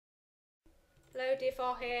Hello,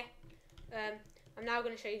 DFR here. I'm now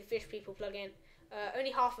going to show you the Fish People plugin. Only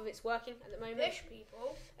half of it's working at the moment. Fish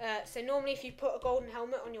people? So normally if you put a golden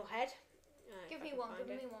helmet on your head... Give me one.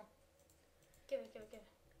 Give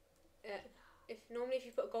it. Normally if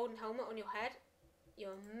you put a golden helmet on your head,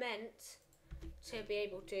 you're meant to be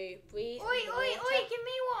able to breathe. Oi, give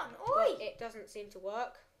me one. Oi! But it doesn't seem to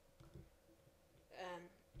work.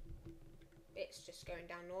 It's just going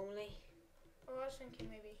down normally. Oh, I was thinking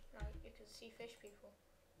maybe like you could see fish people.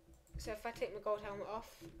 So if I take my gold helmet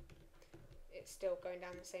off, it's still going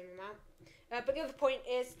down the same amount. But the other point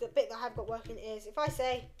is, the bit that I have got working is, if I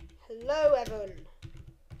say, hello Evan,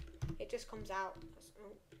 it just comes out.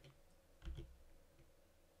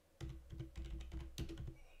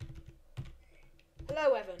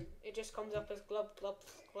 Hello Evan, it just comes up as glub glub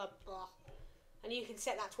glub blah. And you can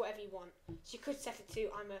set that to whatever you want. So you could set it to,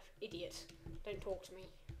 I'm an idiot, don't talk to me.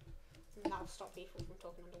 And that'll stop people from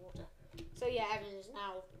talking underwater. So yeah, Evan is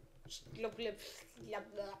now glub glub glub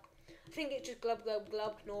glub. I think it's just glub glub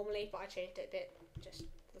glub normally, but I changed it a bit just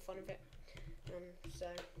for the fun of it.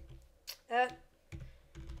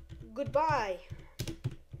 Goodbye,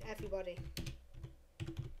 everybody.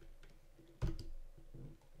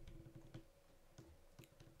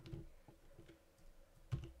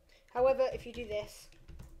 However, if you do this,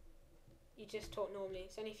 you just talk normally.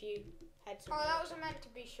 It's only if you head somewhere. Oh, that wasn't meant to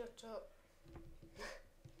be shut up.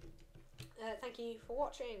 Thank you for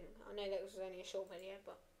watching. I know that was only a short video,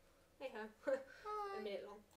 but hey ho, a minute long.